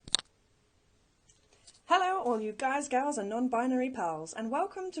all you guys, gals, and non-binary pals, and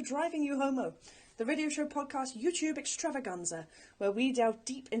welcome to Driving You Homo, the radio show podcast YouTube extravaganza, where we delve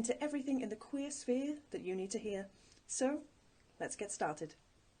deep into everything in the queer sphere that you need to hear. So, let's get started.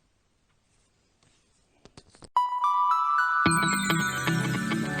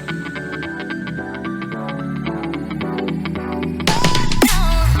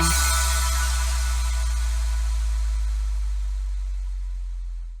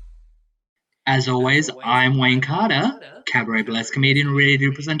 As always, I'm Wayne Carter, cabaret burlesque comedian,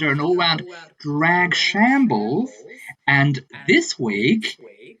 radio presenter, and all-round drag shambles. And this week,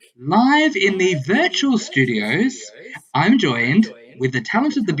 live in the virtual studios, I'm joined with the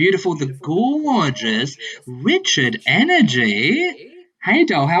talented, the beautiful, the gorgeous Richard Energy. Hey,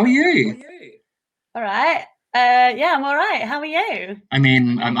 doll, how are you? All right. Yeah, I'm all right. How are you? I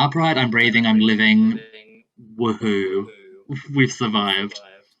mean, I'm upright, I'm breathing, I'm living. Woohoo. We've survived.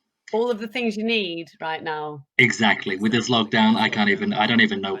 All of the things you need right now. Exactly. With this lockdown, I don't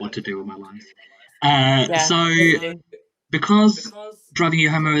even know what to do with my life. So, because Driving You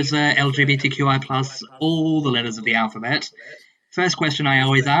Homo is LGBTQI+, all the letters of the alphabet, first question I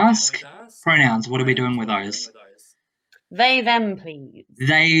always ask, pronouns, what are we doing with those? They, them, please.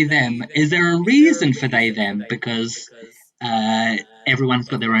 They, them. Is there a reason for they, them? Because everyone's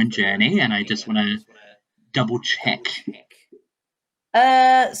got their own journey, and I just want to double check.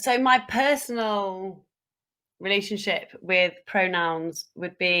 So my personal relationship with pronouns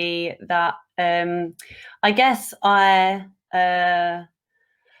would be that I guess I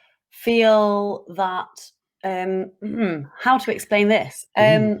feel that how to explain this?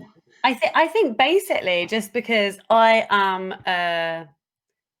 I think basically just because I am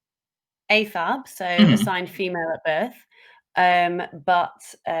AFAB, so assigned female at birth,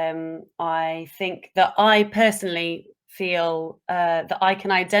 but I think that I personally feel that I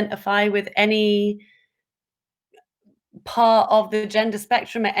can identify with any part of the gender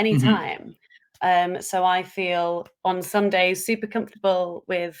spectrum at any time. So I feel on some days super comfortable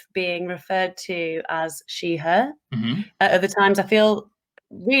with being referred to as she, her. At other times I feel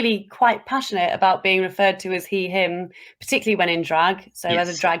really quite passionate about being referred to as he, him, particularly when in drag. So as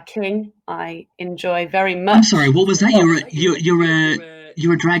a drag king, I enjoy very much. I'm sorry, what was that?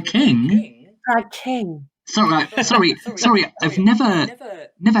 You're a drag king? Drag king. Sorry. I've never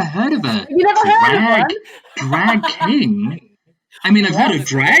heard of a You never heard of drag king. I mean, I've heard of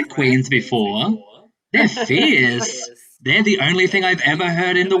drag queens before. They're fierce. They're the only thing I've ever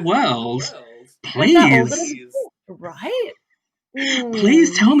heard in the world. Please, right?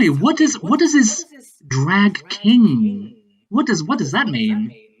 Please tell me, what does this drag king? What does that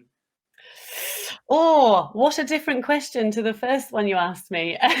mean? Oh, what a different question to the first one you asked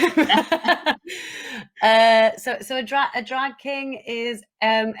me. So a drag king is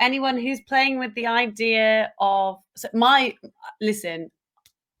anyone who's playing with the idea of. Listen,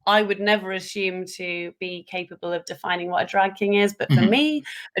 I would never assume to be capable of defining what a drag king is, but for me,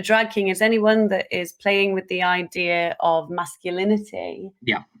 a drag king is anyone that is playing with the idea of masculinity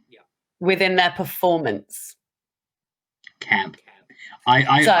within their performance. Camp.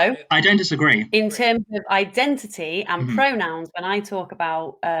 I don't disagree. In terms of identity and pronouns, when I talk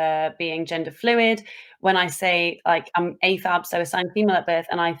about being gender fluid, when I say like I'm AFAB, so assigned female at birth,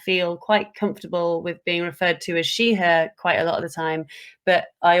 and I feel quite comfortable with being referred to as she, her quite a lot of the time. But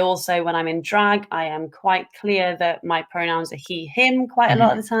I also, when I'm in drag, I am quite clear that my pronouns are he, him quite a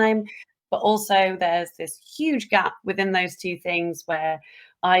lot of the time. But also there's this huge gap within those two things where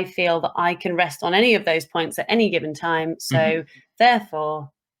I feel that I can rest on any of those points at any given time. So therefore,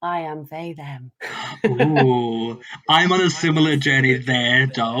 I am they, them. Ooh, I'm on a similar journey there,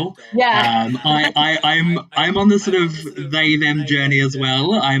 doll. Yeah. I'm on the sort of they, them journey as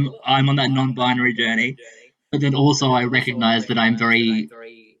well. I'm on that non-binary journey. But then also I recognize that I'm very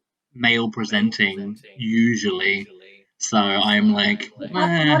male presenting usually. So I'm like, that's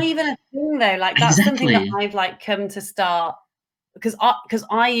not even a thing though. Like that's something that I've like come to start because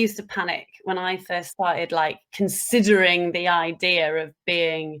I used to panic when I first started like considering the idea of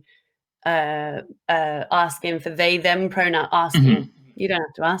being asking for they, them pronoun, you don't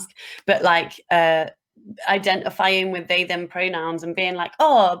have to ask, but like identifying with they, them pronouns and being like,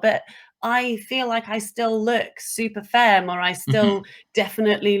 oh, but I feel like I still look super femme, or I still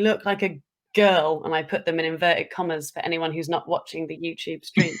definitely look like a girl, and I put them in inverted commas for anyone who's not watching the YouTube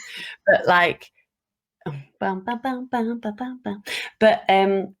stream. But like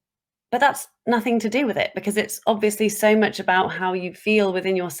but that's nothing to do with it, because it's obviously so much about how you feel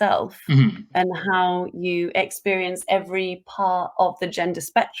within yourself and how you experience every part of the gender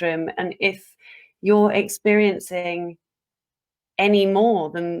spectrum. And if you're experiencing any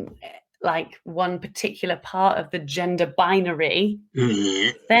more than like one particular part of the gender binary,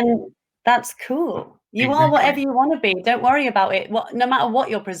 Ugh. then that's cool. You Exactly. are whatever you want to be. Don't worry about it. No matter what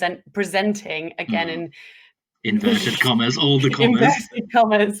you're presenting, again, in inverted commas, all the commas. Inverted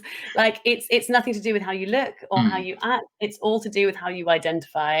commas. Like it's nothing to do with how you look or how you act. It's all to do with how you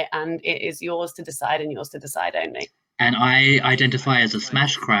identify, and it is yours to decide and yours to decide only. And I identify as a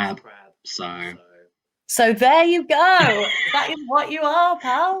smash crab, So there you go. That is what you are,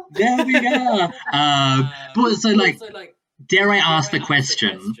 pal. There we go. But so like, dare I ask the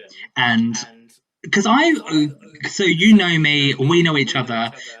question? And because so you know me, we know each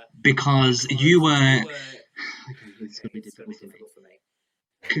other because you were. It's going to be difficult for me.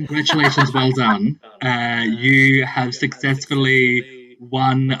 Congratulations, well done. You have successfully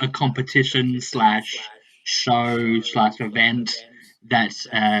won a competition / show / event that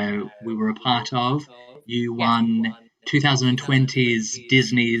we were a part of. You won 2020's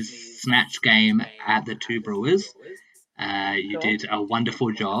Disney's Snatch Game at the Two Brewers. You did a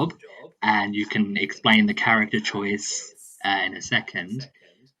wonderful job, and you can explain the character choice in a second.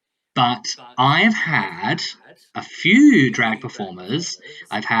 But I've had a few drag performers.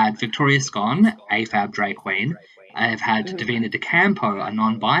 I've had Victoria Scone, AFAB drag queen. I've had Davina De Campo, a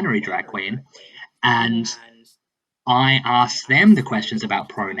non-binary drag queen. And I asked them the questions about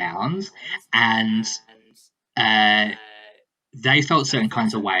pronouns, and they felt certain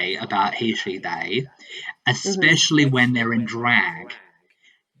kinds of way about he, she, they, especially when they're in drag.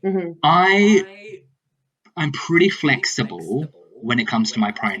 I'm pretty flexible when it comes to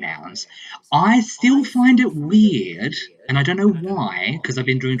my pronouns. I still find it weird, and I don't know why, because I've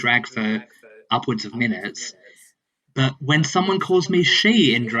been doing drag for upwards of minutes, but when someone calls me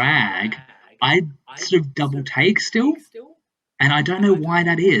she in drag, I sort of double take still, and I don't know why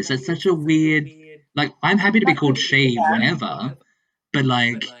that is. It's such a weird, like, I'm happy to be called she whenever, but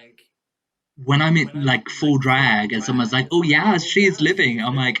like, when I'm in like full drag and someone's like, oh yeah, she's living,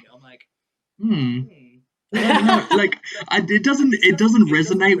 I'm like, I don't know, like, it doesn't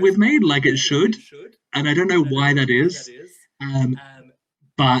resonate with me like it should, and I don't know why that is.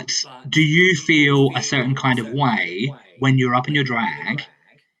 But do you feel a certain kind of way when you're up in your drag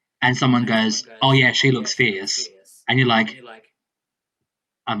and someone goes, oh yeah, she looks fierce, and you're like,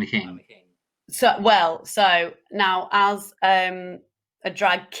 I'm a king? So now as a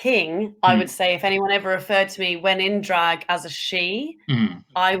drag king, I would say if anyone ever referred to me when in drag as a she,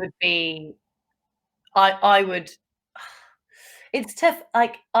 I would be. I would. It's tough.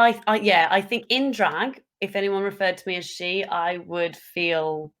 Like I think in drag, if anyone referred to me as she, I would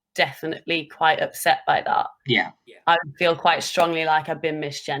feel definitely quite upset by that. Yeah. I would feel quite strongly like I've been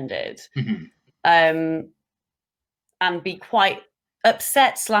misgendered, and be quite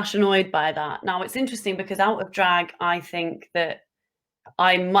upset / annoyed by that. Now it's interesting because out of drag, I think that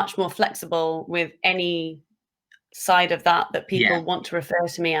I'm much more flexible with any side of that people want to refer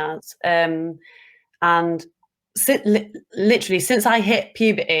to me as. And literally since I hit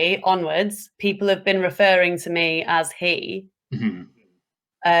puberty onwards, people have been referring to me as he,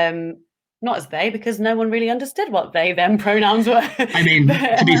 not as they, because no one really understood what they them pronouns were. I mean,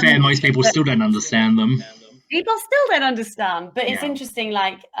 to be fair, most people still don't understand them. People still don't understand, but it's interesting.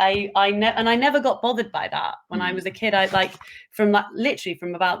 Like I never got bothered by that when I was a kid. I like from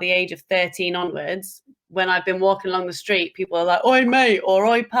about the age of 13 onwards. When I've been walking along the street, people are like, oi mate, or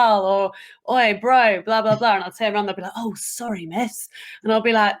oi pal, or oi bro, blah, blah, blah. And I'll turn around, they'll be like, oh, sorry, miss. And I'll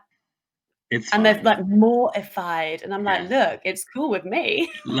be like, they're like mortified. And I'm like, look, it's cool with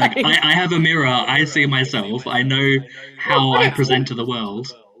me. Like, I have a mirror, I see myself, I know how I present to the world.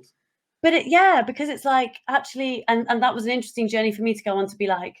 But because it's like, actually, and that was an interesting journey for me to go on to be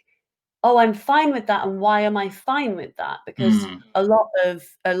like, oh, I'm fine with that. And why am I fine with that? Because a lot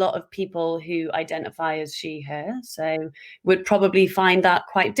of people who identify as she, her, so would probably find that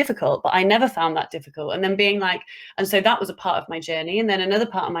quite difficult. But I never found that difficult. And then being like, and so that was a part of my journey. And then another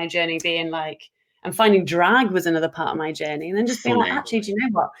part of my journey being like, and finding drag was another part of my journey. And then just being like, actually, do you know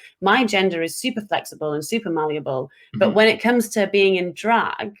what? My gender is super flexible and super malleable. But when it comes to being in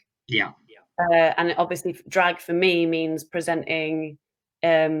drag, and obviously drag for me means presenting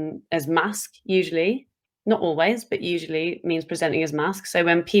as mask, usually, not always, but usually means presenting as mask. So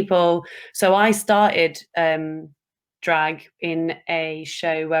I started drag in a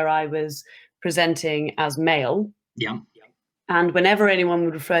show where I was presenting as male. And whenever anyone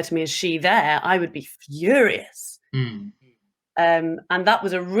would refer to me as she there, I would be furious. And that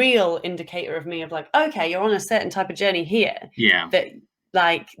was a real indicator of me of like, okay, you're on a certain type of journey here.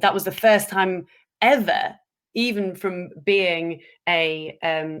 That was the first time ever, even from being a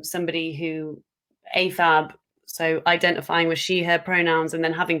somebody who AFAB So identifying with she, her pronouns, and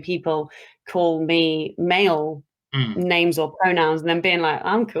then having people call me male names or pronouns, and then being like,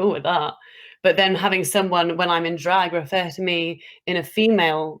 I'm cool with that. But then having someone, when I'm in drag, refer to me in a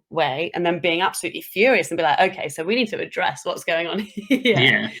female way, and then being absolutely furious and be like, okay, so we need to address what's going on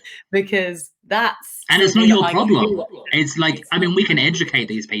here. Because that's... And it's not your problem. It's like, I mean, we can educate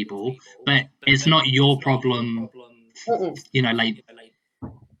these people, but it's not your problem. You know, like,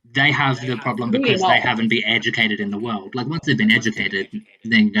 they have the problem because they haven't been educated in the world. Like, once they've been educated,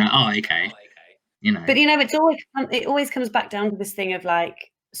 then you go, oh, okay. You know. But, you know, it always comes back down to this thing of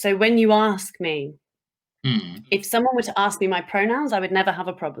like, so when you ask me, if someone were to ask me my pronouns, I would never have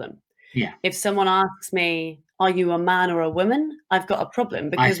a problem. Yeah. If someone asks me, are you a man or a woman? I've got a problem,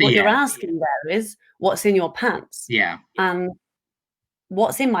 because what you're asking there is what's in your pants. Yeah. And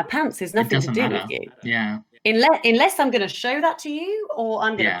what's in my pants is nothing to do with you. Yeah. Unless I'm going to show that to you, or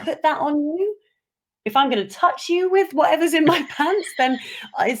I'm going to put that on you. If I'm going to touch you with whatever's in my pants, then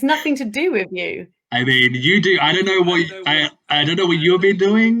it's nothing to do with you. I mean, you do. I don't know what I don't know what you've been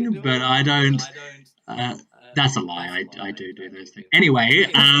doing, but I don't. That's a lie. I do those things. Anyway,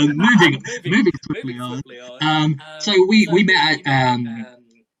 moving swiftly on. So we met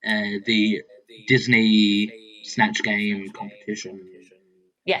at the Disney Snatch Game competition.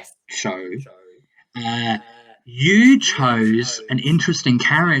 Yes. Show. You chose an interesting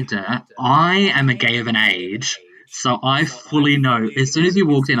character. I am a gay of an age, so I fully know. As soon as you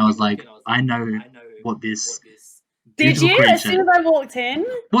walked in, I was like, I know what this. Did you? Creature. As soon as I walked in?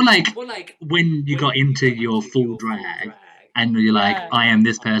 Well, like when you got into your full drag, and you're like, I am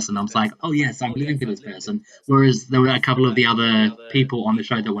this person. I was like, oh yes, I'm living for this person. Whereas there were a couple of the other people on the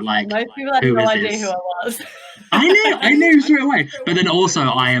show that were like, most people had no idea who I was. I knew straight away. But then also,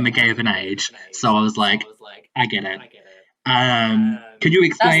 I am a gay of an age, so I was like, I get it. Can you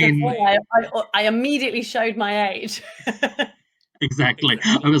explain? I immediately showed my age. Exactly.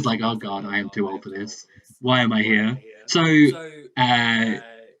 I was like, oh god, I am too old for this. Why am I here? So, I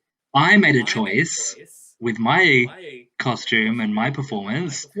made a choice with my costume and my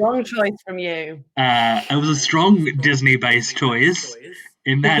performance. Wrong choice from you. It was a strong Disney-based choice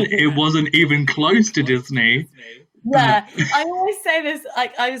in that it wasn't even close to Disney. Yeah, I always say this.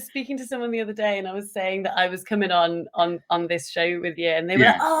 I was speaking to someone the other day, and I was saying that I was coming on this show with you, and they were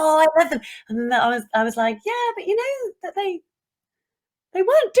like, "Oh, I love them," and then I was like, "Yeah, but you know that they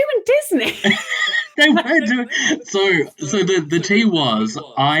weren't doing Disney." They weren't doing. So the tea was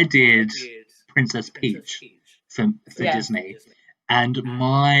I did Princess Peach for Disney, and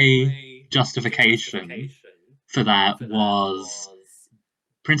my justification for that was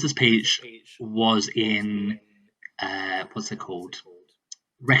Princess Peach was in what's it called?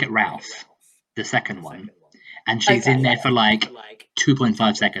 Wreck-It Ralph, the second one, and she's in there for like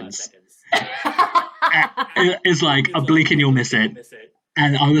 2.5 seconds. It's like a blink and you'll miss it.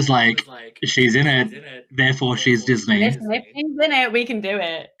 And I was like, she's in it, therefore she's Disney. If she's in it, we can do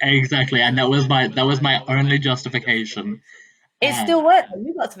it. Exactly, and that was my only justification. It still worked.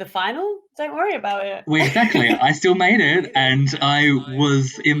 You got to the final. Don't worry about it. Well, exactly. I still made it, and I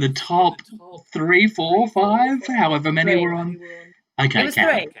was in the top 3, 4, 5, however many were on. Okay, it was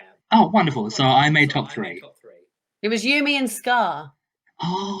 3. Oh, wonderful. So I made top 3. It was Yumi and Scar.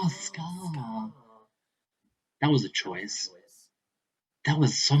 Oh, Scar. That was a choice. That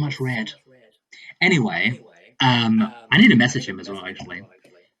was so much red. Anyway, I need to message him as well, actually.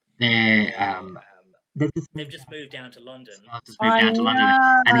 They've just moved down to London.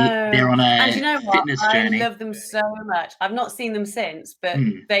 And they're on a you know fitness journey. I love them so much. I've not seen them since, but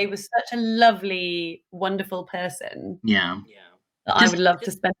they were such a lovely, wonderful person. Yeah. That I would love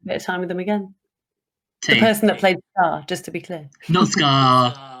to spend a bit of time with them again. The person that played Scar, just to be clear. Not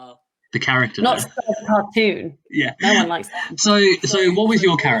Scar. The character. Not Scar the cartoon. Yeah. No one likes that. So what was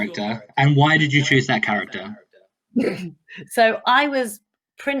your character, and why did you choose that character? So I was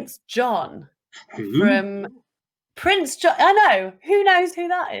Prince John. Who? From Prince John. I know. Who knows who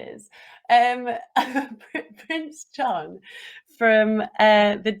that is? Prince John from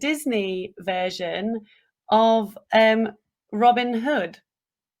the Disney version of Robin Hood.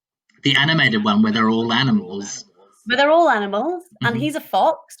 The animated one where they're all animals. But they're all animals, and he's a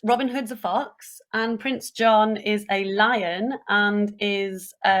fox. Robin Hood's a fox, and Prince John is a lion, and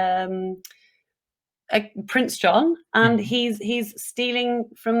is Prince John, and he's stealing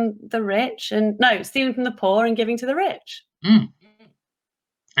from the rich, stealing from the poor and giving to the rich.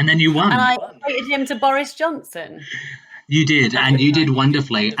 And then you won. And I equated him to Boris Johnson. You did, and you did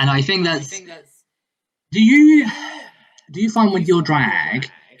wonderfully. And I think that's. Do you find with your drag?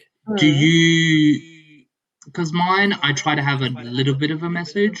 Do you? Because mine, I try to have a little bit of a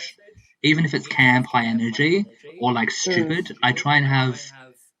message, even if it's camp, high energy, or like stupid, I try and have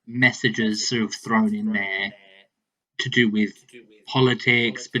messages sort of thrown in there to do with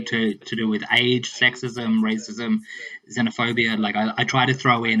politics, but to do with age, sexism, racism, xenophobia. Like I try to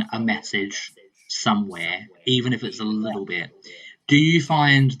throw in a message somewhere, even if it's a little bit. Do you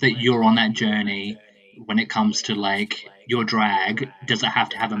find that you're on that journey when it comes to like your drag? Does it have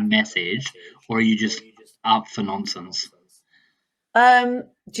to have a message, or are you just up for nonsense? Do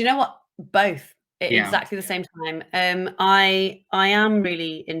you know what? Both at Yeah. exactly the same time. I am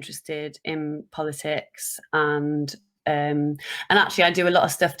really interested in politics and actually I do a lot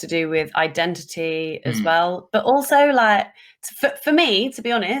of stuff to do with identity as well. But also, like for me, to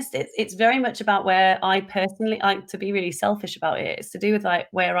be honest, it's very much about where I personally, like, to be really selfish about it, it's to do with like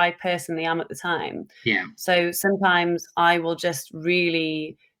where I personally am at the time. Yeah. So sometimes I will just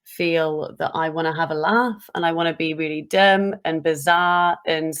really feel that I want to have a laugh and I want to be really dumb and bizarre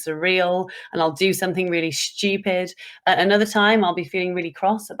and surreal, and I'll do something really stupid. At another time, I'll be feeling really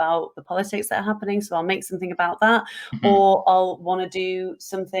cross about the politics that are happening, so I'll make something about that. Or I'll want to do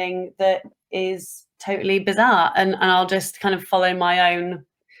something that is totally bizarre, and I'll just kind of follow my own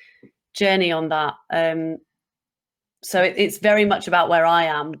journey on that. So it's very much about where I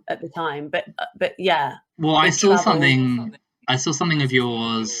am at the time. But yeah. Well, I saw something of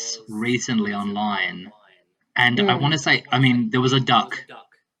yours recently online, and I want to say, I mean, there was a duck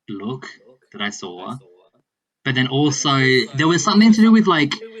look that I saw, but then also there was something to do with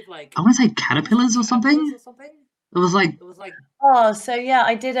like, I want to say caterpillars or something. It was like, oh, so yeah,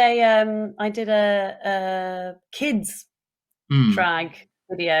 I did a kids drag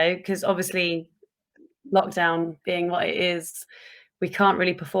video, because obviously lockdown being what it is, we can't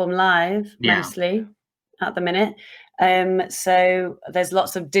really perform live mostly at the minute. So there's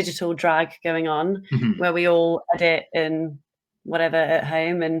lots of digital drag going on where we all edit and whatever at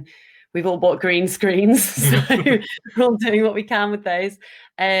home, and we've all bought green screens, so we're all doing what we can with those.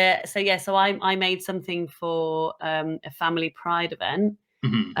 So I made something for a family pride event,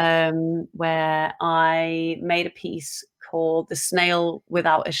 where I made a piece called "The Snail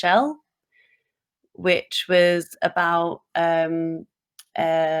Without a Shell," which was about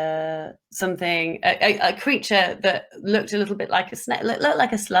something, a creature that looked a little bit like a snail, looked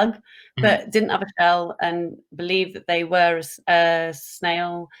like a slug, but didn't have a shell, and believed that they were a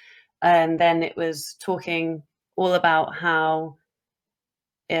snail. And then it was talking all about how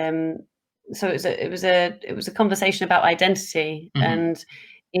so it was a conversation about identity, and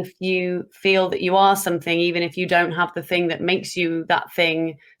if you feel that you are something, even if you don't have the thing that makes you that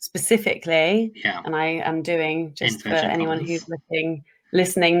thing specifically, and I am doing, just for anyone who's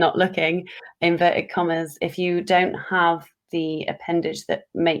listening, not looking, inverted commas, if you don't have the appendage that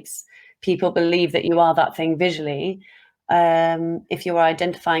makes people believe that you are that thing visually, if you are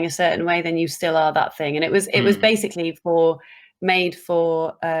identifying a certain way, then you still are that thing. And it was basically made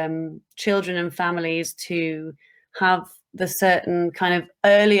for children and families to have the certain kind of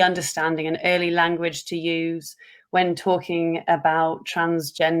early understanding and early language to use when talking about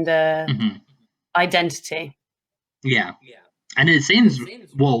transgender identity. Yeah. And it seems,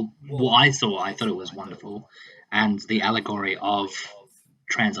 well, what I saw, I thought it was wonderful. And the allegory of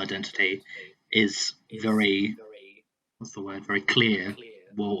trans identity is very, what's the word, very clear.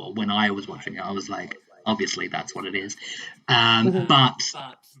 Well, when I was watching it, I was like, obviously that's what it is. But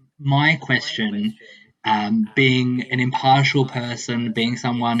my question, being an impartial person, being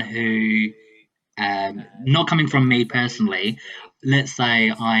someone who, not coming from me personally, let's say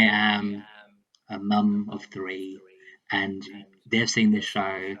I am a mum of 3 and they've seen this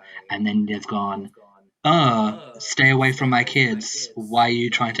show and then they've gone, oh, stay away from my kids. Why are you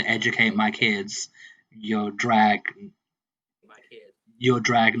trying to educate my kids? Your drag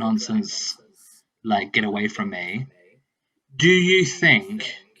nonsense, like, get away from me. Do you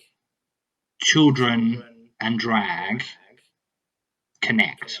think children and drag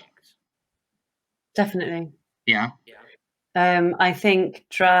connect? Definitely. Yeah. I think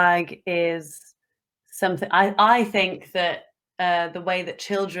drag is something, I think that the way that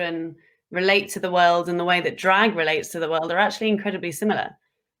children relate to the world and the way that drag relates to the world are actually incredibly similar,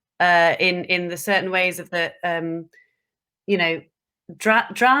 in the certain ways of the,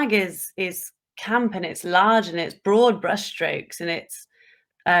 drag is camp, and it's large, and it's broad brushstrokes, and it's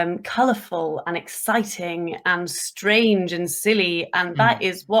colourful and exciting and strange and silly, and that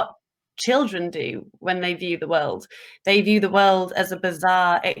is what children do when they view the world. They view the world as a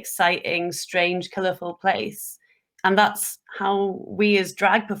bizarre, exciting, strange, colourful place, and that's how we as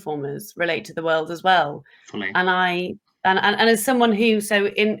drag performers relate to the world as well. Fully. And as someone who, so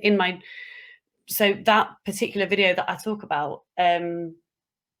that particular video that I talk about,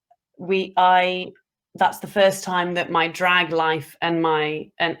 that's the first time that my drag life and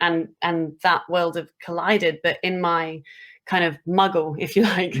and that world have collided. But in my kind of muggle, if you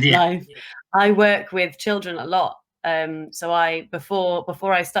like, life, I work with children a lot. So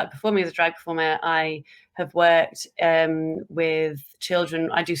before I started performing as a drag performer, I have worked with children.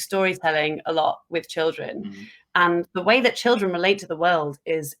 I do storytelling a lot with children. And the way that children relate to the world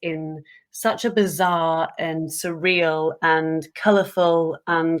is in such a bizarre and surreal and colourful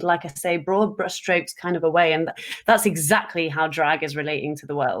and, like I say, broad brushstrokes kind of a way. And that's exactly how drag is relating to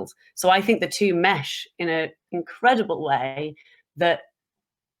the world. So I think the two mesh in an incredible way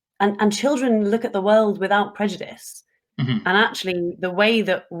and children look at the world without prejudice. And actually, the way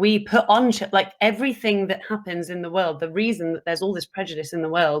that we put on, like everything that happens in the world, the reason that there's all this prejudice in the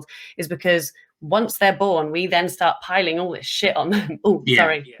world is because once they're born, we then start piling all this shit on them. Oh,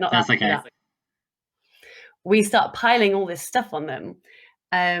 sorry, not that's okay. That. We start piling all this stuff on them.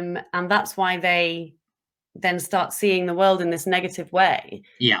 And that's why they then start seeing the world in this negative way.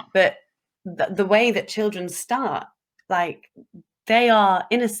 Yeah. But the way that children start, like, they are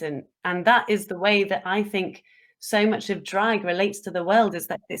innocent. And that is the way that I think so much of drag relates to the world, is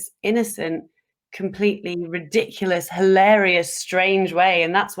that this innocent, completely ridiculous, hilarious, strange way.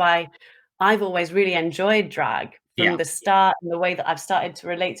 And that's why I've always really enjoyed drag from the start. And the way that I've started to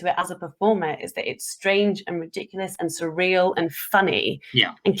relate to it as a performer is that it's strange and ridiculous and surreal and funny.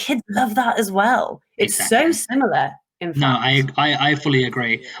 Yeah. And kids love that as well. It's so similar. No, I fully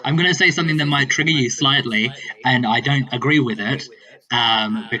agree. I'm going to say something that might trigger you slightly, and I don't agree with it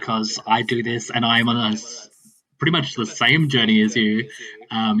because I do this and I'm on pretty much the same journey as you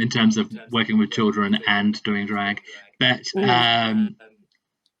in terms of working with children and doing drag. But there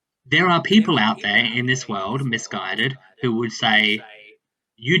are people out there in this world, misguided, who would say,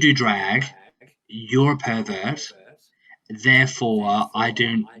 you do drag, you're a pervert, therefore I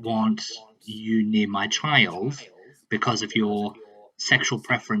don't want you near my child because of your sexual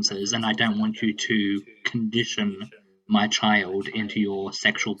preferences, and I don't want you to condition my child into your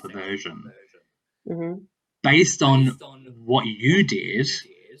sexual perversion. Based on what you did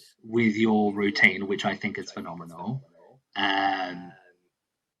with your routine, which I think is phenomenal,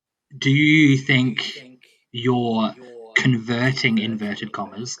 do you think you're converting inverted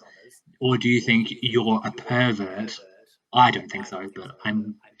commas, or do you think you're a pervert? I don't think so, but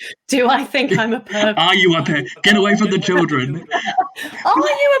Do I think I'm a pervert? Are you a pervert? Get away from the children. Are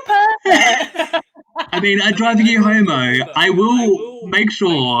you a pervert? I mean, driving you homo, I will make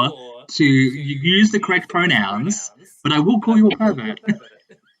sure to use the correct pronouns, but I will call you a pervert.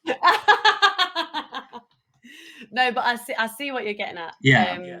 No, but I see what you're getting at.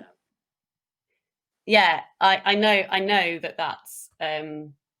 Yeah. I know that that's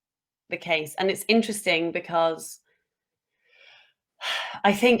the case, and it's interesting because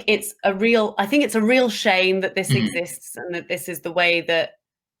I think it's a real shame that this exists, and that this is the way that,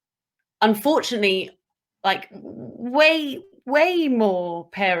 unfortunately, like way more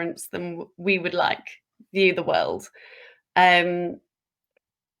parents than we would like view the world. But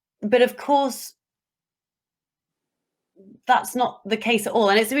of course, that's not the case at all.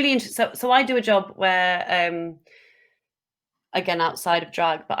 And it's really interesting. So I do a job where, again, outside of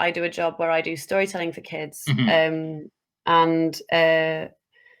drag, but I do a job where I do storytelling for kids. And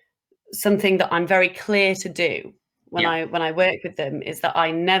something that I'm very clear to do when I work with them is that I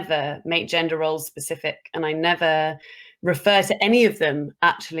never make gender roles specific, and I never refer to any of them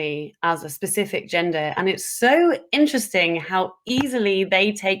actually as a specific gender. And it's so interesting how easily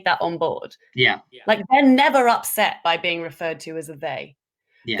they take that on board. Like, they're never upset by being referred to as a they.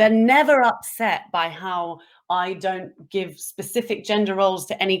 They're never upset by how I don't give specific gender roles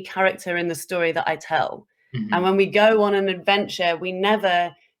to any character in the story that I tell. And when we go on an adventure, we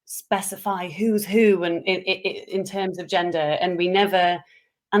never specify who's who and in terms of gender, and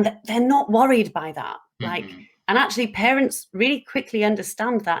they're not worried by that. And actually, parents really quickly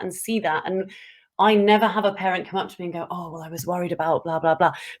understand that and see that. And I never have a parent come up to me and go, oh, well, I was worried about blah, blah,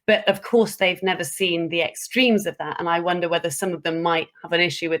 blah. But of course, they've never seen the extremes of that. And I wonder whether some of them might have an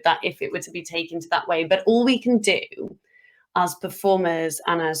issue with that if it were to be taken to that way. But all we can do as performers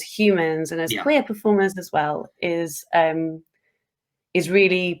and as humans and as queer performers as well is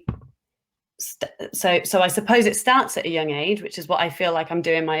really so I suppose it starts at a young age, which is what I feel like I'm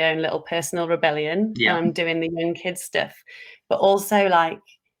doing my own little personal rebellion and I'm doing the young kids stuff. But also, like,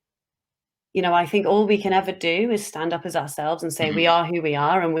 you know, I think all we can ever do is stand up as ourselves and say we are who we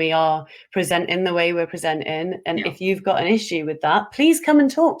are, and we are presenting the way we're presenting. And if you've got an issue with that, please come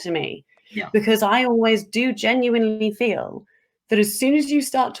and talk to me. Because I always do genuinely feel that as soon as you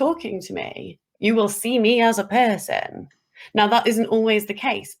start talking to me, you will see me as a person. Now, that isn't always the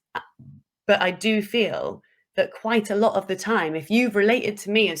case, but I do feel that quite a lot of the time, if you've related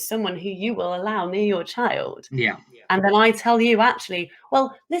to me as someone who you will allow near your child, Yeah. and then I tell you, actually,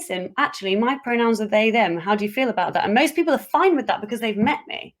 well, listen, actually, my pronouns are they, them. How do you feel about that? And most people are fine with that because they've met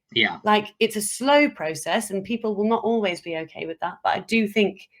me. Yeah. Like, it's a slow process and people will not always be okay with that. But I do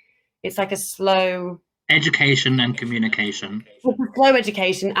think it's like a slow education and communication. Slow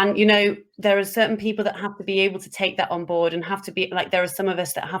education. And, you know, there are certain people that have to be able to take that on board and have to be like, there are some of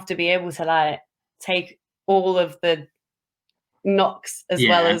us that have to be able to like take all of the knocks as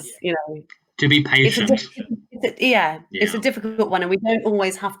well as, you know, to be patient. It's a difficult one, and we don't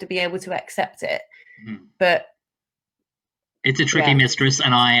always have to be able to accept it. But it's a tricky mistress,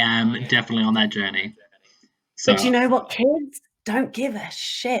 and I am definitely on that journey. So. But you know what? Kids don't give a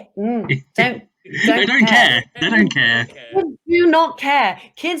shit. They don't care. They don't care. Kids do not care.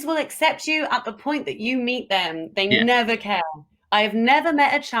 Kids will accept you at the point that you meet them. They never care. I have never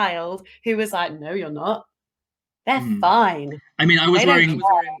met a child who was like, "No, you're not." They're fine. I mean, I was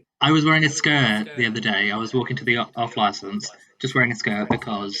wearing a skirt the other day. I was walking to the off license, just wearing a skirt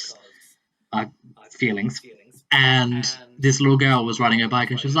because feelings. And this little girl was riding her bike,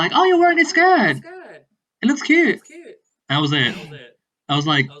 and she was like, "Oh, you're wearing a skirt. It looks cute." That was it. I was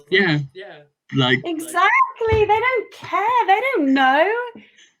like, yeah. Like exactly. They don't care. They don't know.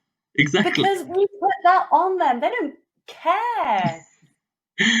 Exactly. Because we put that on them. They don't care.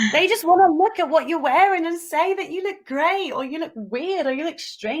 They just want to look at what you're wearing and say that you look great, or you look weird, or you look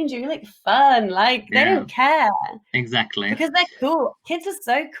strange, or you look fun. Like, they don't care. Exactly. Because they're cool. Kids are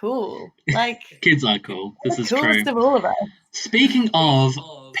so cool. Like, kids are cool. This is true. Coolest of all of us. Speaking of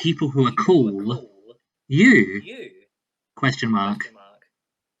people who are cool, you? Question mark.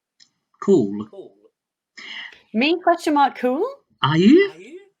 Cool. Me? Question mark. Cool? Are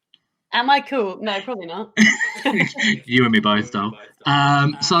you? Am I cool? No, probably not. You and me both, though.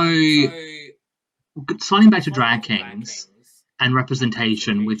 So, sliding back to Drag Kings and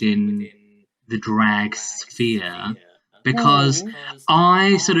representation within the drag sphere, because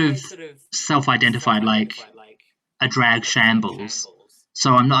I sort of self-identified like a drag shambles.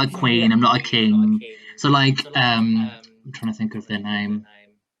 So I'm not a queen, I'm not a king. So like, I'm trying to think of their name.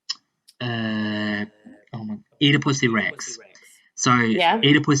 Oedipusy Rex. So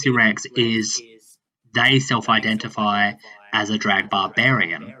Oedipusy Rex they self-identify as a drag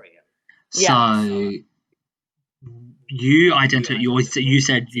barbarian. So you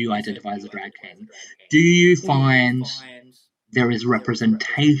said you identify as a drag king. Do you find there is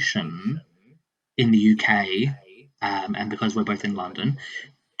representation in the UK, and because we're both in London,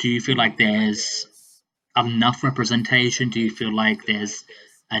 do you feel like there's enough representation? Do you feel like there's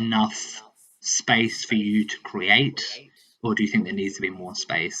enough space for you to create? Or do you think there needs to be more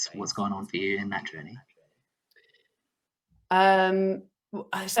space? What's going on for you in that journey?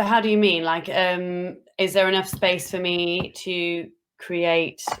 So how do you mean? Like, is there enough space for me to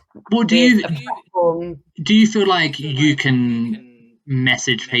create? Well, do you feel like you can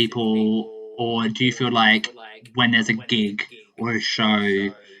message people, or do you feel like when there's a gig or a show,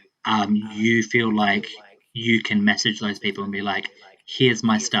 you feel like you can message those people and be like, "Here's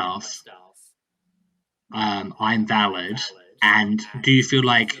my stuff. I'm valid." And do you feel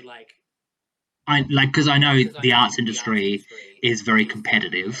like because I know the arts industry is very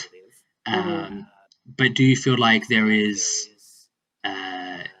competitive, but do you feel like there is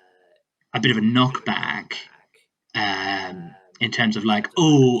a bit of a knockback in terms of like,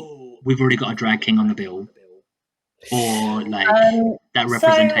 oh, we've already got a drag king on the bill, or like that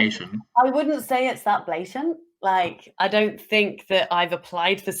representation? So I wouldn't say it's that blatant. Like, I don't think that I've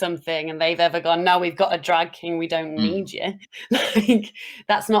applied for something and they've ever gone, "No, we've got a drag king, we don't need you." Like,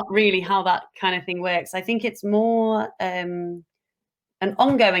 that's not really how that kind of thing works. I think it's more an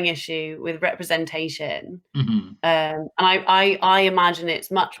ongoing issue with representation. And I imagine it's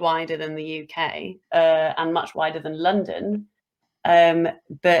much wider than the UK and much wider than London.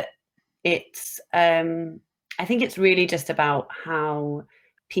 But it's, I think it's really just about how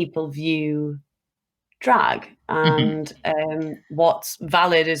people view drag and what's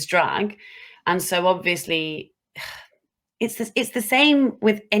valid as drag. And so obviously it's the same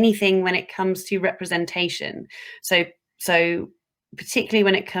with anything when it comes to representation. So particularly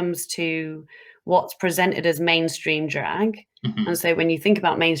when it comes to what's presented as mainstream drag. And so when you think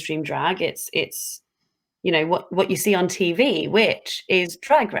about mainstream drag, it's you know what you see on TV, which is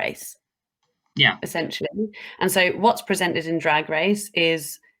Drag Race. Yeah, essentially. And so what's presented in Drag Race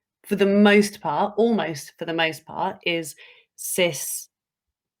is, for the most part, almost for the most part, is cis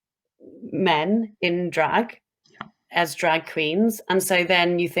men in drag as drag queens. And so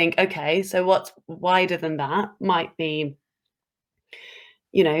then you think, okay, so what's wider than that might be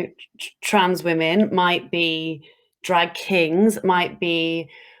you know, trans women, might be drag kings, might be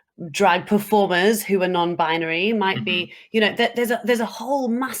drag performers who are non-binary, might be, you know, there's a whole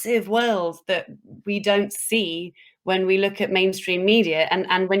massive world that we don't see when we look at mainstream media.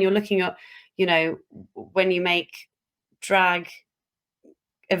 And when you're looking at, you know, when you make drag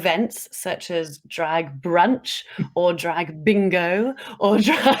events such as drag brunch or drag bingo or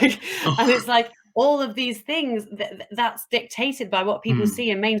drag, and it's like all of these things that's dictated by what people see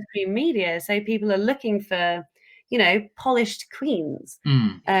in mainstream media. So people are looking for, you know, polished queens.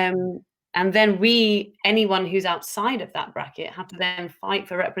 And then anyone who's outside of that bracket have to then fight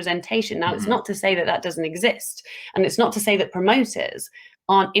for representation. Now, it's not to say that that doesn't exist, and it's not to say that promoters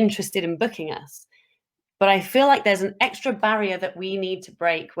aren't interested in booking us. But I feel like there's an extra barrier that we need to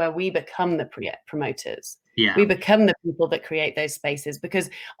break where we become the promoters. Yeah. We become the people that create those spaces, because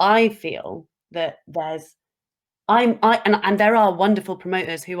I feel that and there are wonderful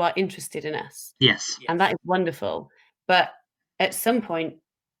promoters who are interested in us. Yes. And that is wonderful. But at some point,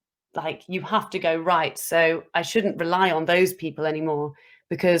 like, you have to go, right, so I shouldn't rely on those people anymore,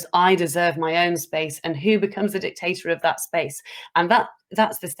 because I deserve my own space. And who becomes the dictator of that space? And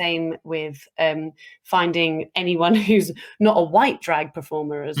that's the same with finding anyone who's not a white drag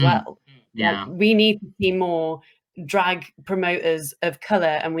performer as well. Yeah. Like, we need to see more drag promoters of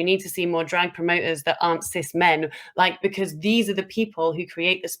color, and we need to see more drag promoters that aren't cis men, like, because these are the people who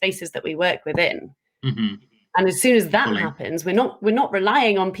create the spaces that we work within. And as soon as that happens, we're not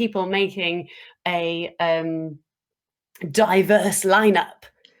relying on people making a diverse lineup,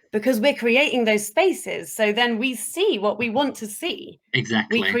 because we're creating those spaces. So then we see what we want to see.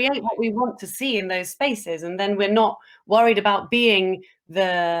 Exactly. We create what we want to see in those spaces, and then we're not worried about being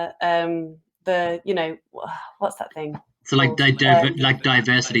the you know, what's that thing? So like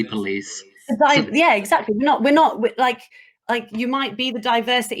diversity police. Yeah, exactly. We're not like you might be the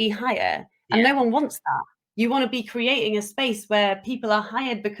diversity hire, and no one wants that. You want to be creating a space where people are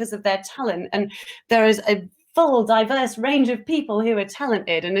hired because of their talent, and there is a full diverse range of people who are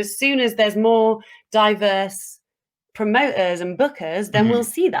talented. And as soon as there's more diverse promoters and bookers, then we'll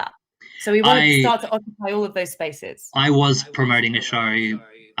see that. So we want to start to occupy all of those spaces. I was promoting a show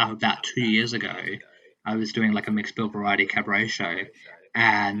about 2 years ago. I was doing like a mixed bill variety cabaret show,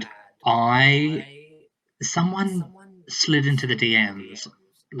 and someone slid into the DMs,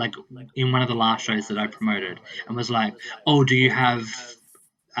 like in one of the last shows that I promoted, and was like, "Oh, do you have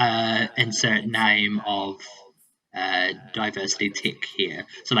insert name of diversity tick here?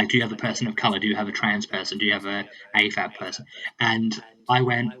 So like, do you have a person of color? Do you have a trans person? Do you have a AFAB person?" And I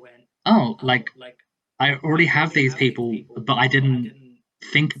went, "Oh, like, I already have these people, but I didn't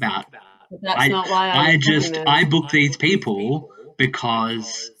think about." That's not why I booked these people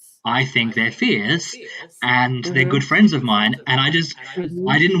because I think they're fierce and they're good friends of mine, and I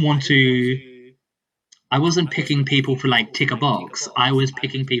didn't want to. I wasn't picking people for like tick a box. I was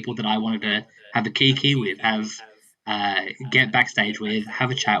picking people that I wanted to have a kiki with, get backstage with,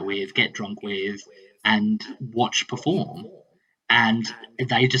 have a chat with, get drunk with, and watch perform. And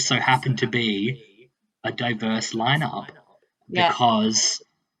they just so happened to be a diverse lineup because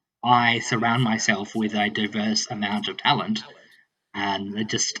I surround myself with a diverse amount of talent, and it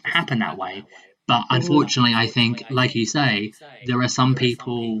just happened that way. But unfortunately, I think, like you say, there are some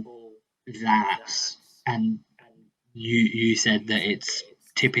people that, and you said that it's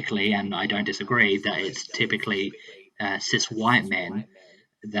typically, and I don't disagree, that it's typically cis white men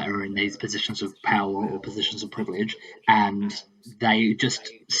that are in these positions of power or positions of privilege, and they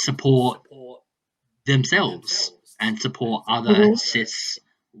just support themselves and support other cis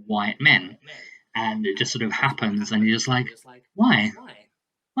white men, and it just sort of happens, and you're just like, why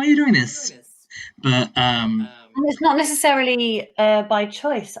are you doing this? But and it's not necessarily by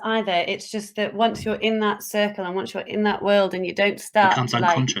choice either. It's just that once you're in that circle and once you're in that world, and you don't start becomes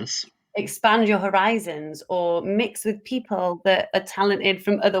unconscious, expand your horizons or mix with people that are talented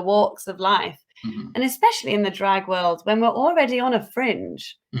from other walks of life, and especially in the drag world, when we're already on a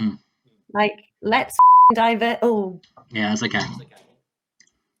fringe, like, let's divert. Oh, yeah, it's okay.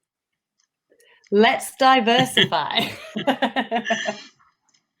 Let's diversify.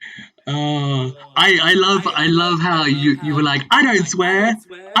 Oh, I love how you were like, I don't swear.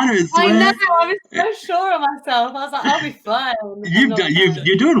 I know. I was so sure of myself. I was like, I'll be fine.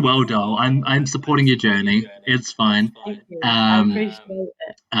 You're doing well, doll. I'm supporting your journey. It's fine. Thank you. I appreciate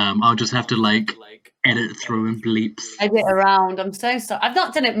it. I'll just have to like edit through and bleeps. Edit around. I'm so sorry. I've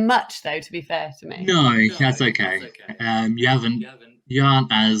not done it much though, to be fair to me. No, that's okay. You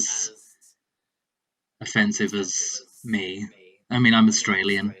aren't as offensive as me. I mean, I'm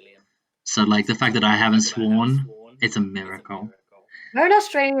Australian. So, like, the fact that I haven't sworn, it's a miracle. Where in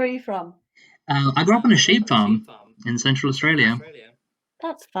Australia are you from? I grew up on a sheep farm in Central Australia.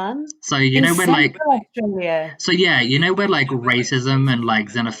 That's fun. So you In know when like Central Australia. so yeah, you know where like racism and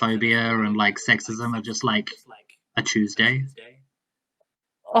like xenophobia and like sexism are just like a Tuesday.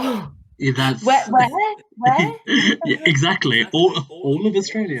 Oh, Yeah, that's where? yeah, exactly. All of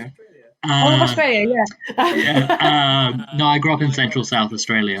Australia. All of Australia, yeah. Yeah. No, I grew up in Central South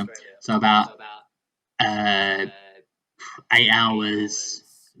Australia, so about 8 hours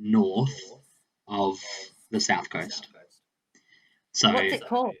north of the south coast. So What's it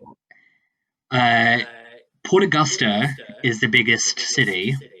called? Port Augusta is the biggest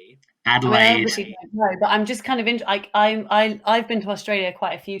city. I Adelaide. obviously don't know, but I'm just kind of I've been to Australia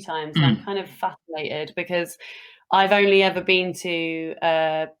quite a few times, and I'm kind of fascinated because I've only ever been to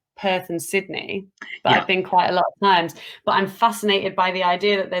Perth and Sydney, but I've been quite a lot of times. But I'm fascinated by the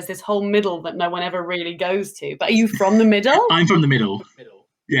idea that there's this whole middle that no one ever really goes to. But are you from the middle? I'm from the middle.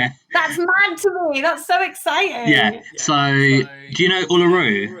 Yeah. That's mad to me. That's so exciting. Yeah. So, do you know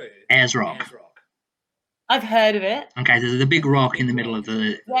Uluru, Ayers Rock? I've heard of it. Okay, there's a big rock in the middle of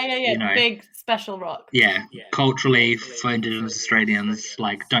the... Yeah, you know, big special rock. Yeah, culturally, for Indigenous Australians,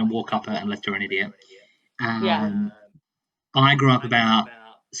 like, don't walk up it unless you're an idiot. I grew up about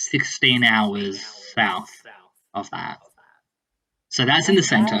 16 hours south of that. So that's in the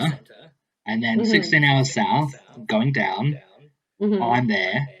centre, and then 16 hours south, going down, I'm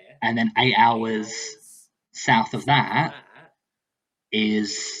there, and then 8 hours south of that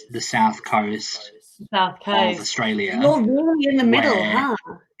is the south coast of Australia. You're really in the middle, huh?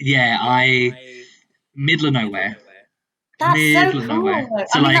 Yeah, middle of nowhere. That's middle so of cool. nowhere.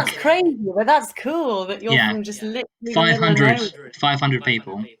 So I mean, like, that's crazy, but that's cool that you're from just literally the middle of nowhere. 500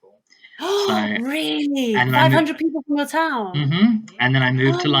 people. So, really? and 500 people from your town? And then I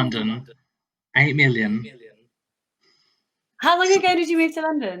moved to London. 8 million. How long ago did you move to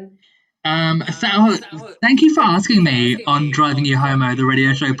London? So thank you for asking me on Driving You Homo, the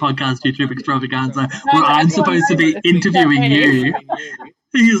radio show podcast YouTube extravaganza, where I'm supposed to be interviewing you.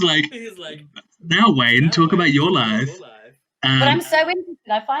 He's like, now Wayne, talk about your life. But I'm so interested.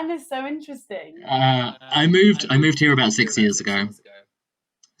 I find this so interesting. I moved here about 6 years ago.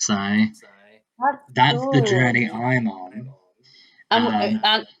 So that's the journey I'm on.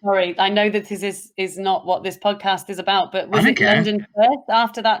 Sorry, I know that this is not what this podcast is about, but was it London first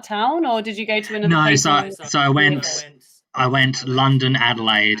after that town, or did you go to another place? No, so I went London,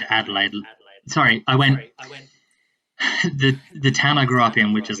 Adelaide. Sorry, I went the town I grew up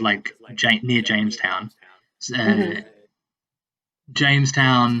in, which is like near Jamestown.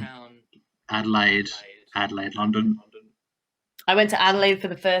 Jamestown, Adelaide, London. I went to Adelaide for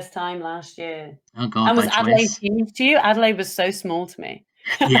the first time last year. Oh God! And was Adelaide huge to you? Adelaide was so small to me.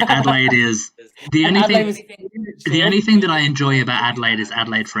 Yeah, Adelaide is the only thing. The only thing that I enjoy about Adelaide is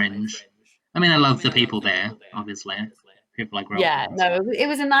Adelaide Fringe. I mean, I love the people there, obviously. People I grew up with. Yeah, no, it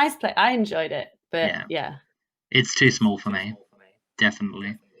was a nice place. I enjoyed it, but yeah. It's too small for me,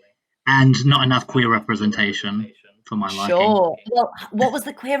 definitely, and not enough queer representation for my liking. Sure. Well, what was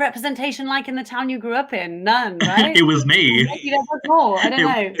the queer representation like in the town you grew up in? None, right? It was me. Maybe there was more. I don't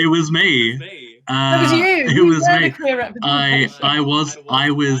know. It was me. It was you. It was me. The queer representation. I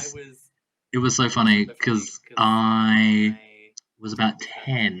was. It was so funny because I was about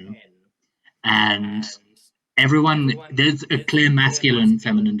 10, and there's a clear masculine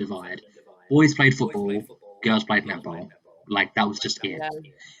feminine divide. Boys played football, girls played netball. Like, that was just it.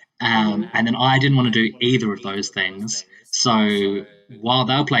 And then I didn't want to do either of those things. So while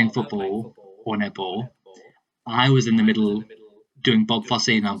they were playing football or netball, I was in the middle doing Bob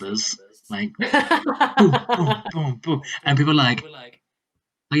Fosse numbers, like boom, boom, boom, boom, and people are like,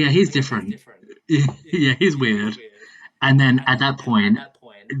 "Oh yeah, he's different. Yeah, he's weird." And then at that point,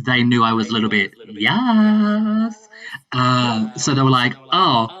 they knew I was a little bit yes. So they were like,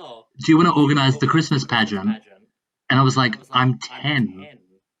 "Oh, do you want to organize the Christmas pageant?" And I was like, "I'm 10."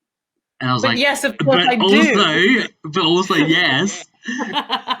 And I was like, yes, of course I do. But also, yes.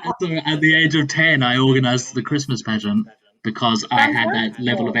 So at the age of 10, I organised the Christmas pageant because I had that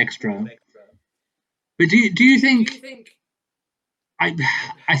level of extra. But do you think? I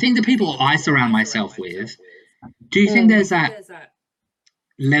think the people I surround myself with. Do you think there's that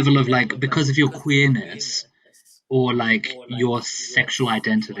level of, like, because of your queerness or like your sexual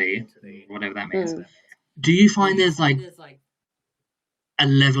identity, whatever that means? Do you find there's like a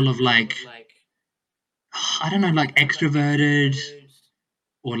level of, like, I don't know, like extroverted,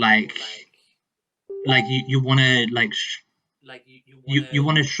 or like you want to you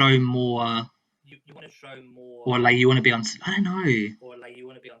want to show more, or like you want to be on, I don't know. Do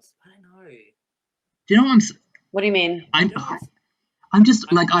you know what I'm? What do you mean? I'm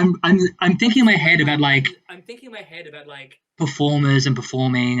just like I'm thinking in my head about like performers and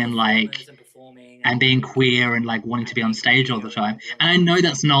performing and like and being queer and like wanting to be on stage all the time. And I know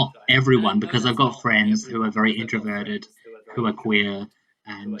that's not everyone because I've got friends who are very introverted, who are queer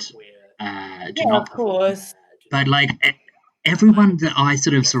and do not of course. But like everyone that I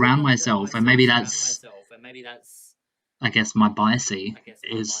sort of surround myself, and maybe that's, I guess, my biasy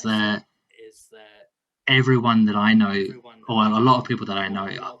is that everyone that I know, or a lot of people that I know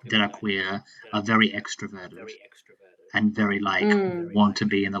that are queer, are very extroverted and very like want to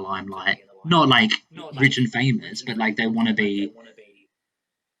be in the limelight. Not like rich and famous, but like they want to be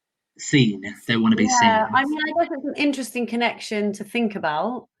seen. They want to be seen. I mean, I guess it's an interesting connection to think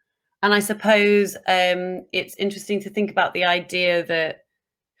about. And I suppose it's interesting to think about the idea that,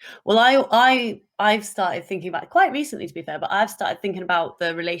 well, I've started thinking about it quite recently, to be fair, but I've started thinking about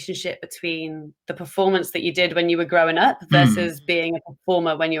the relationship between the performance that you did when you were growing up versus being a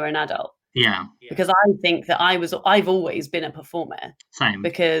performer when you were an adult. Yeah. Because I think that I've always been a performer. Same.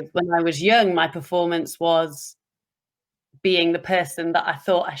 Because when I was young, my performance was being the person that I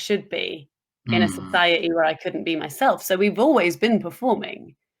thought I should be in a society where I couldn't be myself. So we've always been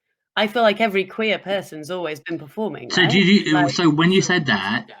performing. I feel like every queer person's always been performing. So right? did you? So when you said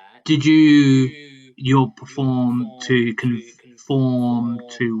that, did you perform to conform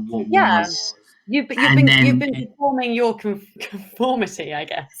to what was? You've been performing your conformity, I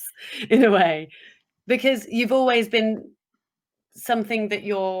guess, in a way, because you've always been something that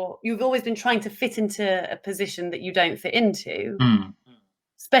you've always been trying to fit into a position that you don't fit into.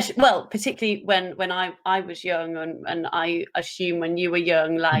 Particularly when I was young, and I assume when you were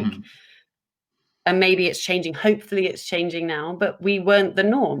young, like, and maybe it's changing. Hopefully, it's changing now. But we weren't the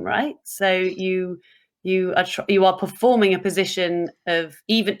norm, right? So you are performing a position of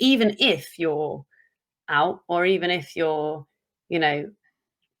even if you're out, or even if you're,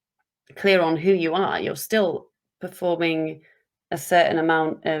 clear on who you are, you're still performing a certain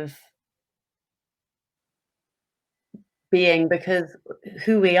amount of being, because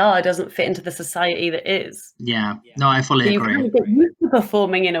who we are doesn't fit into the society that is. Yeah, no, I fully agree. You kind of get used to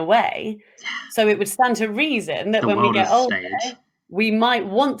performing in a way, so it would stand to reason that when we get older, we might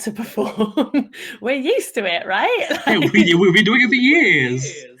want to perform. We're used to it, right? Like, we've been doing it for years.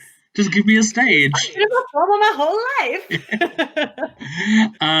 Just give me a stage. I've been a performer my whole life.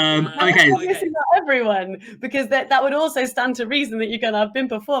 Okay. Obviously not everyone, because that would also stand to reason that you're going to have been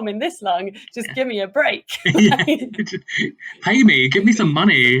performing this long. Just give me a break. Pay me. Give me some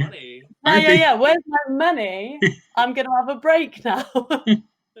money. Yeah. Where's my money? I'm going to have a break now.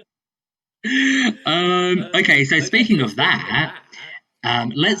 Okay, so speaking of that,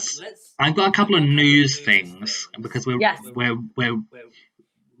 I've got a couple of news things because we're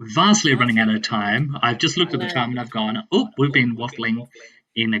vastly running out of time. I've just looked at the time and I've gone, we've been waffling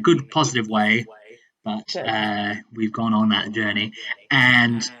in a good, positive way, but we've gone on that journey.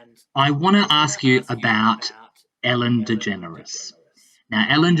 And I want to ask you about Ellen DeGeneres. Now,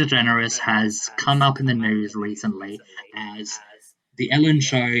 Ellen DeGeneres has come up in the news recently as the Ellen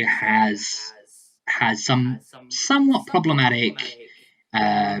Show has some somewhat problematic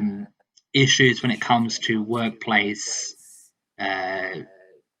issues when it comes to workplace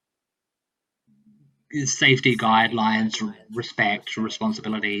safety guidelines, respect,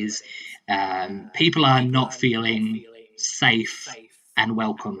 responsibilities. People are not feeling safe and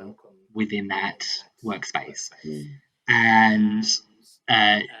welcome within that workspace. And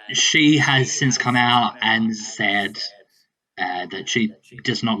she has since come out and said that she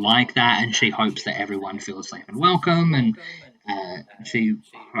does not like that, and she hopes that everyone feels safe and welcome, and she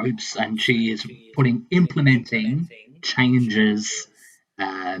hopes and she is implementing changes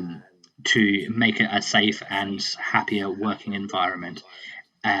to make it a safe and happier working environment.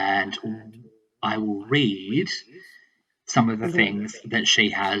 And I will read some of the things that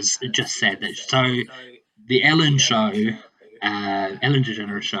she has just said. So the Ellen Show, Ellen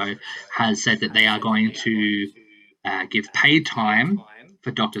DeGeneres Show, has said that they are going to give paid time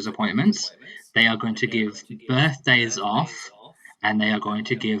for doctor's appointments. They are going to give birthdays off, and they are going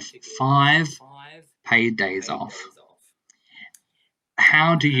to give 5 paid days off.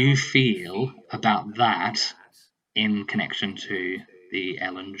 How do you feel about that in connection to the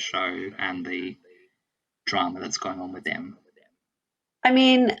Ellen Show and the drama that's going on with them? I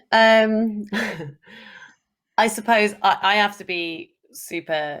mean, I suppose I have to be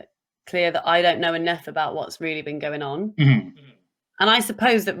super clear that I don't know enough about what's really been going on. And I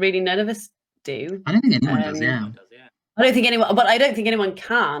suppose that really none of us do. I don't think anyone does, yeah. I don't think anyone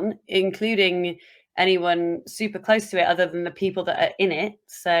can, including anyone super close to it other than the people that are in it.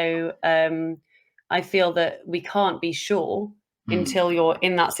 So I feel that we can't be sure until you're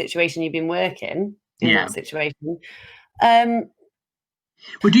in that situation. You've been working in that situation.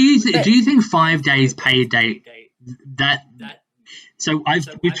 Well, do you think 5 days paid day that? So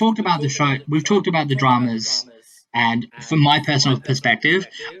we've talked about the show. We've talked about the dramas, and from my personal perspective,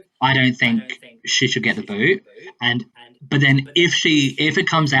 I don't think she should get the boot. But then if it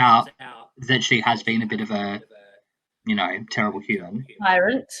comes out that she has been a bit of a, terrible human,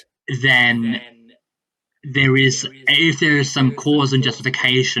 tyrant, then if there is some cause and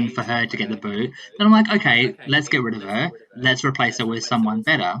justification for her to get the boot, then I'm like, okay, let's get rid of her. Let's replace her with someone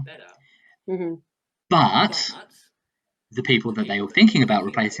better. Mm-hmm. But the people that they were thinking about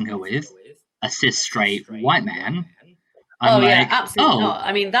replacing her with, a cis straight white man. Yeah, absolutely not.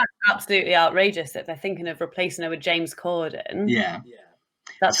 I mean, that's absolutely outrageous that they're thinking of replacing her with James Corden. Yeah.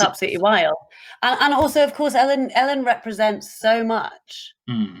 That's absolutely wild. And also, of course, Ellen represents so much,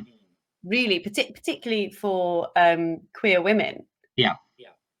 really, particularly for queer women. Yeah.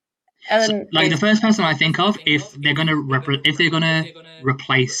 Ellen the first person I think of, if they're gonna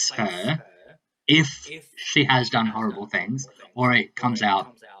replace her, if she has done horrible things, or it comes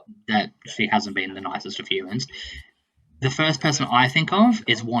out that she hasn't been the nicest of humans, the first person I think of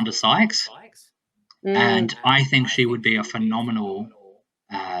is Wanda Sykes, and I think she would be a phenomenal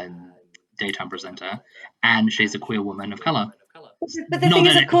daytime presenter, and she's a queer woman of colour. But the thing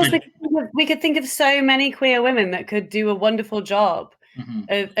is, of course, we could think of so many queer women that could do a wonderful job,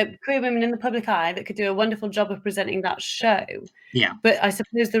 of queer women in the public eye that could do a wonderful job of presenting that show. Yeah. But I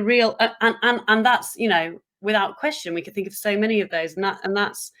suppose the real and that's, without question, we could think of so many of those, and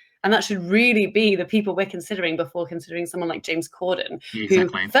that should really be the people we're considering before considering someone like James Corden, who,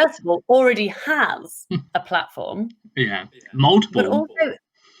 first of all, already has a platform. Yeah, multiple. But also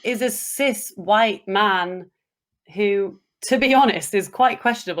is a cis white man who, to be honest, is quite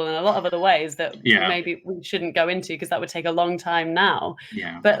questionable in a lot of other ways that maybe we shouldn't go into because that would take a long time now.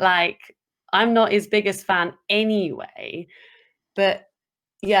 Yeah. But I'm not his biggest fan anyway. But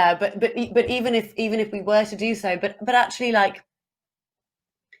yeah, but even if we were to do so, but actually,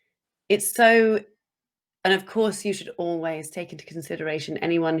 it's so, and of course you should always take into consideration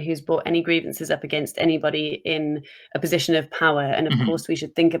anyone who's brought any grievances up against anybody in a position of power, and of course we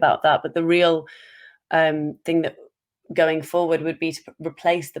should think about that. But the real thing that going forward would be to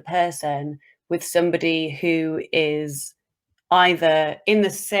replace the person with somebody who is either in the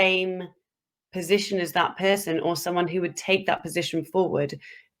same position as that person, or someone who would take that position forward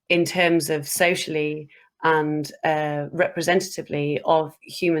in terms of socially and representatively of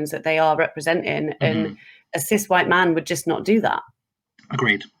humans that they are representing. And a cis white man would just not do that.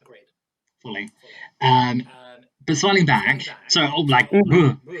 Agreed. Fully. But sliding back, so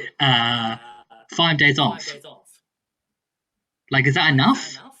 5 days off. Is that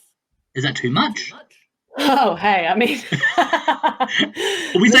enough? Is that too much? Oh, hey, I mean...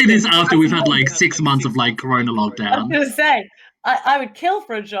 we say this after we've had 6 months of corona lockdown. I was going to say, I would kill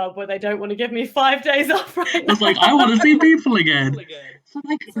for a job where they don't want to give me 5 days off right now. It's I want to see people again. So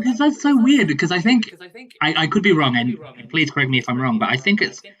because that's so weird, because I think, I could be wrong, and please correct me if I'm wrong, but I think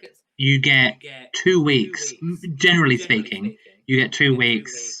it's, you get 2 weeks, generally speaking, you get 2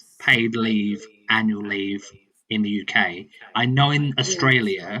 weeks paid leave, annual leave in the UK. I know in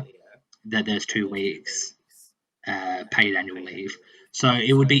Australia that there's 2 weeks paid annual leave. So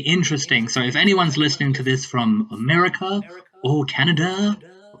it would be interesting. So if anyone's listening to this from America or Canada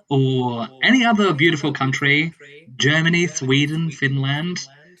or any other beautiful country, Germany, Sweden, Finland,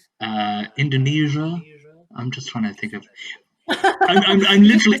 Indonesia, I'm just trying to think of... I'm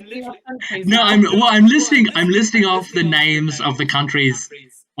literally... No, I'm listing off the names of the countries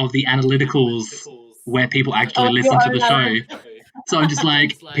of the analyticals where people actually listen to the show. So I'm just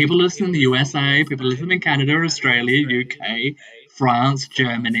people listen in the USA, people listen in Canada, Australia, UK, France,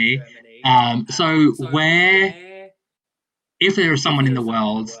 Germany. So if there is someone in the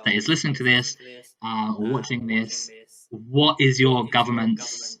world that is listening to this or watching this, what is your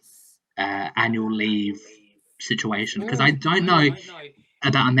government's annual leave situation? Because I don't know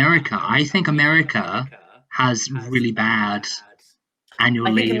about America. I think America has really bad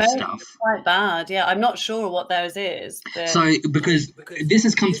annual leave stuff. Quite bad, yeah. I'm not sure what theirs is. But... So, because this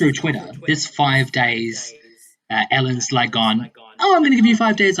has come through Twitter, this 5 days, Ellen's gone, oh, I'm going to give you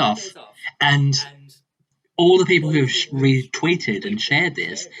 5 days off. And all the people who have retweeted and shared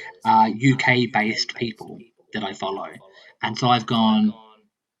this are UK-based people that I follow. And so I've gone,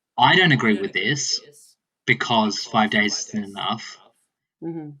 I don't agree with this because 5 days isn't enough.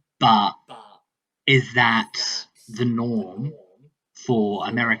 But is that the norm for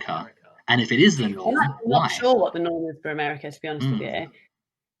America? And if it is the norm, I'm not sure what the norm is for America, to be honest with you.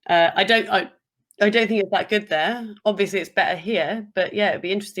 I I don't think it's that good there. Obviously, it's better here, but yeah, it'd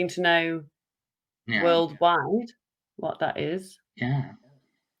be interesting to know worldwide what that is. Yeah.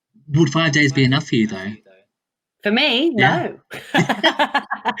 Would 5 days be enough for you, though? For me, no.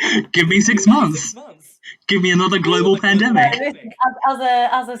 Give me 6 months. Give me another global pandemic.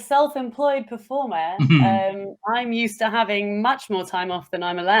 As a self-employed performer, I'm used to having much more time off than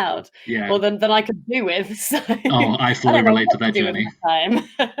I'm allowed, or than I could do with. So I fully relate to that journey.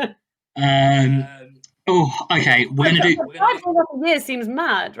 Okay, we're going to do... 5 days off a year seems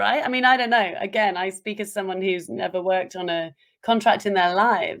mad, right? I mean, I don't know. Again, I speak as someone who's never worked on a contract in their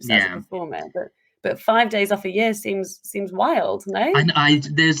lives as a performer, but 5 days off a year seems wild, no?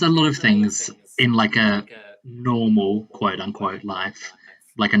 There's a lot of things in like a normal quote unquote life,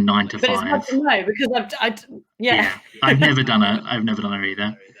 like a 9 to 5. But it's hard to know because I've never done it. I've never done it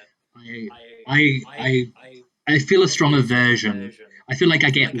either. I feel a strong aversion. I feel like I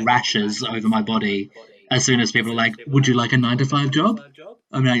get rashes over my body as soon as people are like, "Would you like a 9 to 5 job?"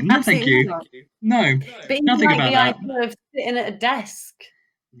 I'm like, "No, thank you. No, but nothing like about the that." idea of sitting at a desk.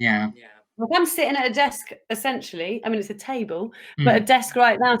 Yeah. Well, I'm sitting at a desk, essentially. I mean, it's a table, but a desk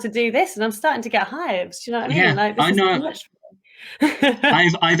right now to do this, and I'm starting to get hives. Do you know what I mean? Yeah, like, this I know.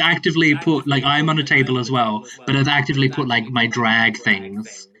 I've actively put, like, I'm on a table as well, but I've actively put like my drag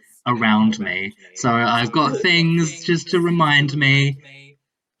things around me. So I've got things just to remind me,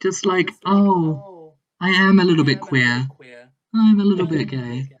 just like, oh, I am a little bit queer. I'm a little bit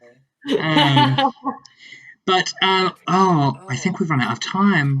gay. But I think we've run out of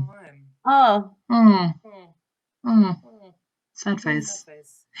time. Sad face.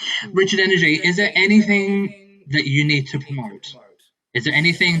 Richard Energy, is there anything that you need to promote? Is there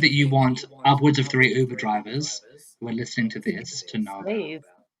anything that you want upwards of 3 Uber drivers who are listening to this to know about?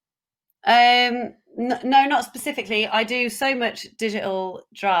 No, not specifically. I do so much digital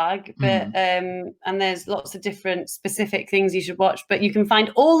drag, but and there's lots of different specific things you should watch, but you can find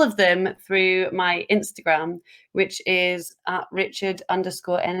all of them through my Instagram, which is at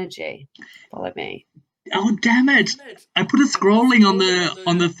Richard_energy. Follow me. Oh, damn it! I put a scrolling on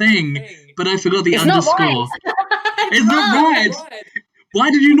the thing, but I forgot the underscore. It's not right.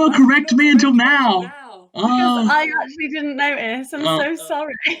 Why did you not correct me until now? Because I actually didn't notice. I'm so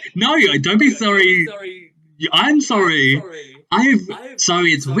sorry. No, don't be sorry. I'm sorry. So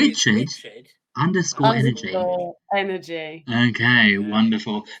it's Richard_energy. Okay,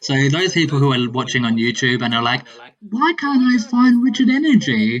 wonderful. So those people who are watching on YouTube and are like, why can't I find Richard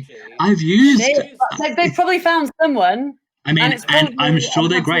Energy? I've used... They've probably found someone. I mean, and I'm sure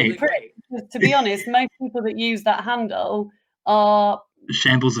they're great. To be honest, most people that use that handle are...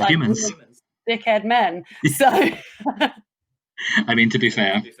 shambles of humans. Dickhead men. So... I mean, to be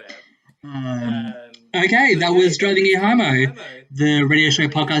fair. Okay, that was Driving You Homo, the radio show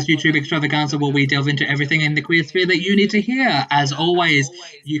podcast YouTube extravaganza where we delve into everything in the queer sphere that you need to hear. As always,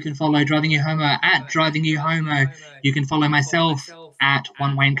 you can follow Driving You Homo at Driving You Homo. You can follow myself at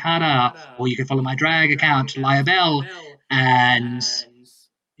One Wayne Carter, or you can follow my drag account, Laya Bell, and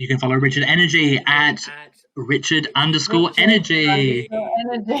you can follow Richard Energy at Richard_energy.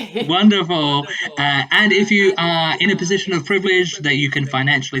 Wonderful. And if you are in a position of privilege that you can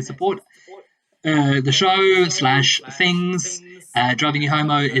financially support the show / things, Driving You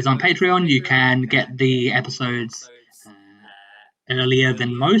Homo is on Patreon. You can get the episodes earlier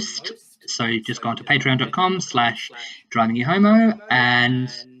than most. So you just go on to patreon.com/Driving You Homo and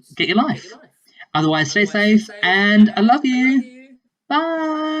get your life. Otherwise, stay safe and I love you.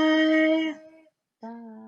 Bye.